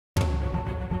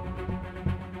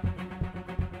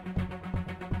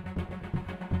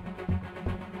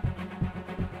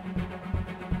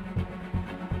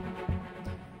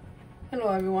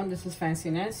Hello everyone, this is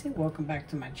Fancy Nancy. Welcome back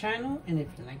to my channel, and if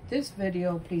you like this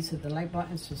video, please hit the like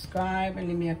button, subscribe, and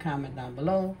leave me a comment down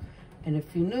below. And if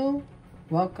you're new,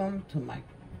 welcome to my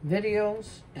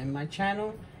videos and my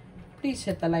channel. Please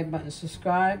hit the like button,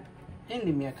 subscribe, and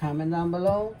leave me a comment down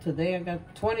below. Today I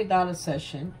got $20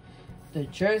 session, the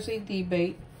Jersey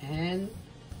debate, and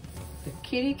the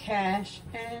kitty cash,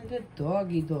 and the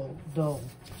doggy dough.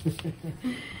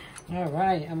 All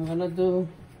right, I'm gonna do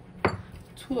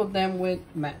 2 of them with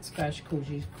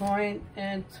sScratchKuji's coin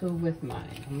and 2 with mine.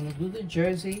 I'm gonna do the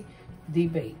Jersey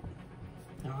debate.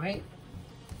 All right,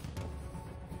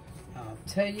 I'll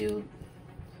tell you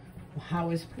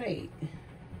how it's played.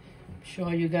 I'm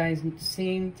sure you guys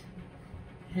seen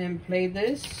him play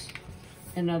this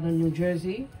in other New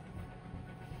Jersey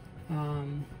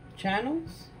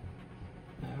channels.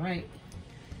 All right,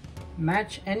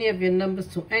 match any of your numbers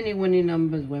to any winning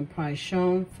numbers when prize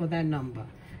shown for that number.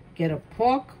 Get a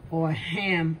pork or a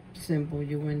ham symbol,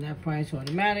 you win that prize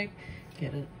automatic.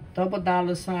 Get a double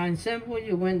dollar sign symbol,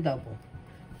 you win double.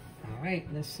 All right,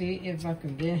 let's see if I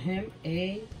can get him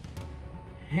a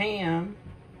ham,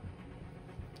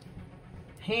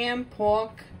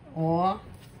 pork, or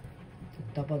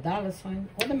the double dollar sign,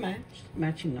 or the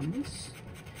matching numbers.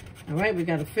 All right, we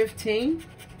got a 15,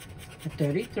 a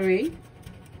 33,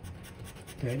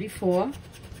 34,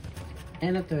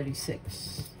 and a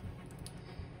 36.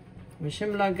 Wish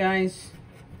him luck, guys.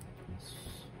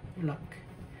 Luck.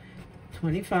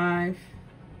 25,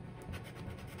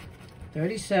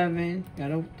 37,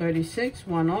 got a 36,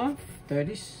 1 off,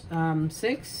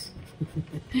 36,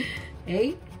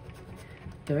 8,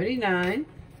 39,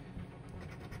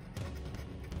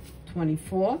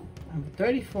 24, I'm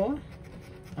 34,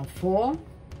 a 4,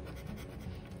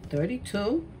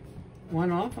 32,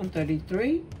 1 off on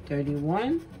 33,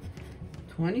 31,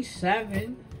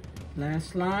 27,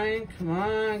 last line. Come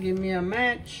on, give me a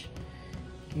match.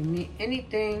 Give me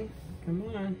anything. Come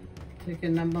on.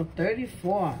 Ticket number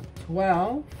 34,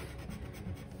 12,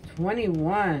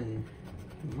 21.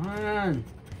 Come on.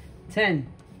 10.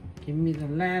 Give me the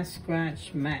last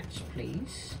scratch match,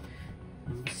 please.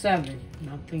 Number 7,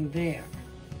 nothing there.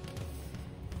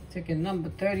 Ticket number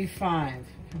 35.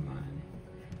 Come on.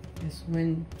 This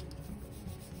win.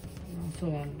 Also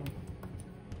on the.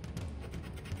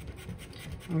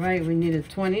 All right, we need a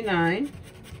 29,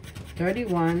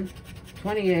 31,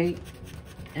 28,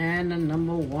 and a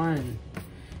number 1.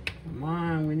 Come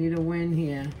on, we need a win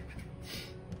here.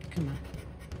 Come on.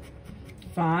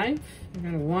 5, we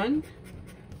got a 1,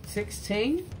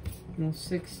 16,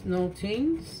 no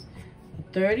teens, a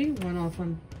 30, 1 off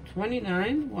on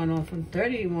 29, 1 off on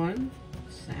 31,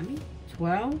 Sammy,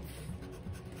 12,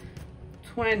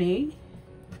 20,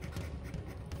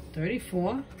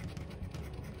 34,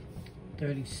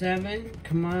 37,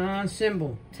 come on,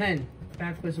 symbol, 10,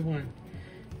 backwards 1,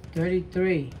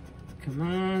 33, come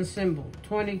on, symbol,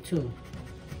 22,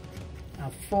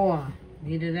 a 4,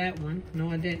 needed that one,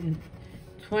 no I didn't,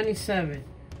 27,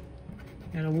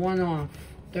 got a 1 off,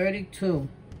 32,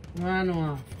 1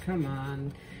 off, come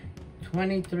on,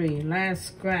 23, last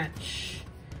scratch,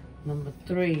 number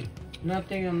 3,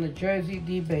 nothing on the Jersey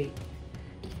debate.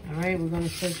 All right, we're gonna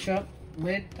switch up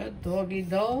with the doggy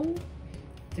dough.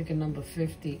 Ticket number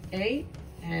 58,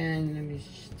 and let me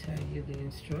just tell you the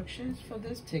instructions for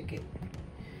this ticket.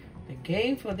 The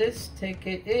game for this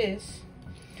ticket is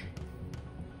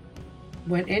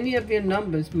when any of your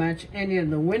numbers match any of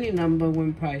the winning number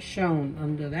when prize shown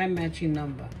under that matching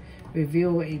number,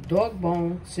 reveal a dog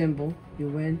bone symbol, you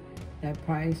win that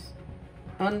prize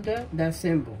under that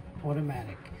symbol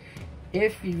automatic.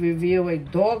 If you reveal a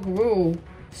dog rule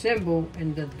symbol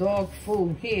in the dog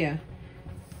food here,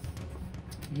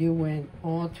 you win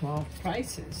all 12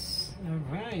 prizes. All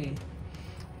right,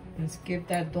 let's give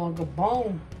that dog a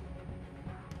bone.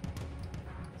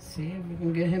 See if we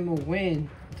can get him a win.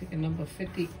 Ticket number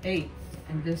 58,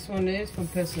 and this one is from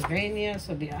Pennsylvania,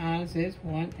 so the odds is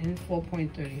 1 in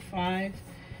 4.35.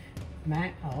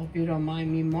 Matt, I hope you don't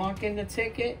mind me marking the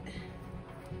ticket.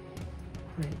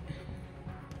 Wait.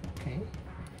 Okay,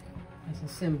 that's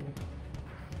a symbol.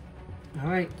 All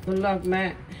right, good luck,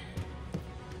 Matt.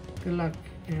 Good luck.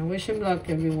 And wish him luck,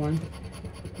 everyone.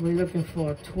 We're looking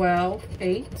for 12,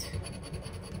 8,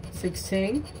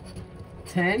 16,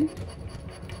 10,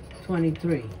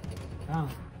 23. Wow,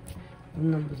 the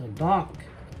numbers are dark.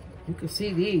 You can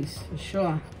see these for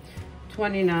sure.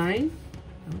 29,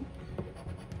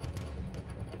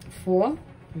 4,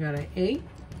 we got an 8,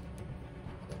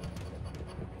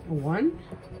 a 1,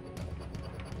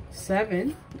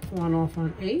 7, 1 off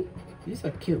on 8. These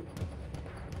are cute.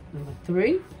 Number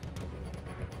 3,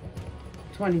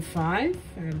 25,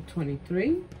 I got a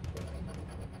 23,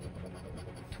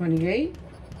 28,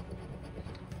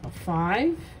 a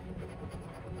 5,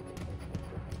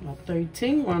 a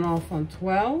 13, one off on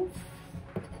 12,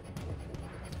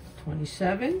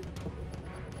 27,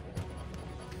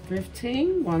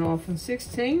 15, one off on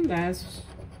 16, last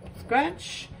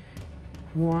scratch,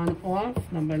 one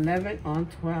off, number 11 on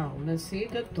 12. Let's see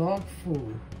the dog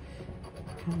food.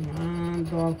 Come on,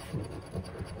 dog food.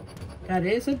 That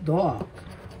is a dog.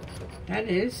 That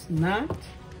is not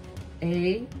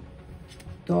a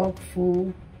dog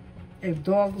food, a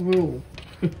dog rule.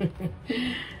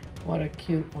 What a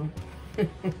cute one.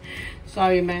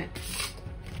 Sorry, Matt.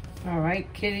 All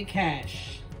right, Kitty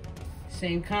Cash.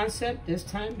 Same concept. This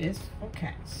time it's for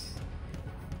cats.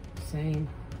 Same.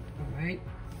 All right.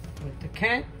 With the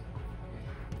cat,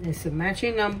 it's a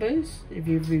matching numbers. If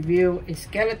you reveal a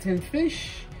skeleton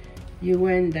fish, you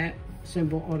win that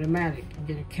symbol automatic.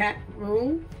 You get a cat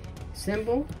rule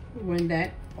symbol, you win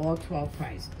that all 12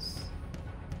 prizes.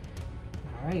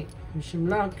 All right. Wish him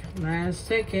luck. Last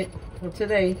ticket for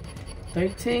today.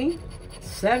 13,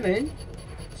 7,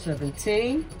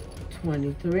 17,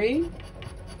 23,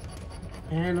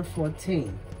 and a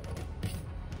 14.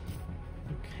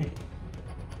 Okay.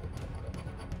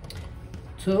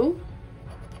 2,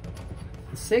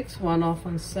 6, one off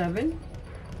on 7,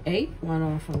 8, one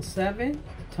off on 7.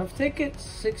 Tough tickets.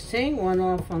 16, one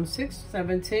off on 6,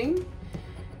 17,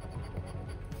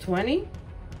 20.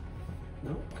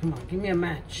 No, come on, give me a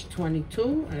match.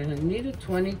 22, and I need a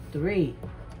 23.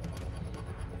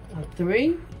 A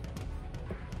 3,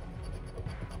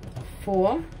 a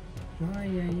 4.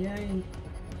 Ay.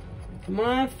 Come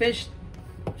on, fish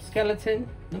skeleton.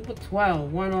 Number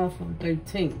 12, one off on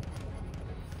 13.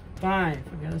 5,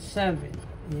 I got a 7,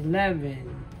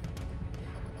 11.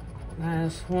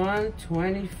 Last one,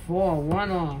 24, one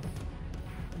off.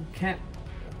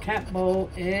 Cat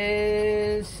bowl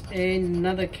is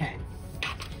another cat.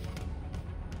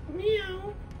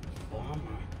 Meow.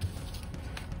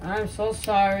 I'm so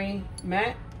sorry,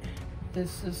 Matt.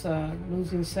 This is a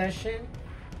losing session,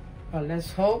 but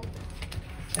let's hope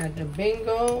that the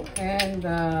bingo and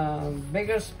the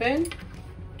bigger spin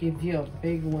give you a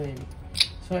big win.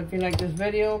 So if you like this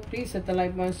video, please hit the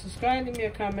like button, subscribe, leave me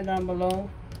a comment down below,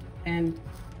 and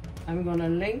I'm gonna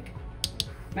link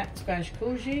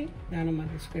sScratchKuji down in my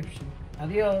description.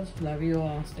 Adios, love you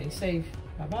all, stay safe,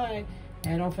 bye bye,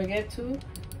 and don't forget to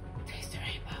taste the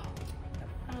rainbow.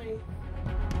 Bye.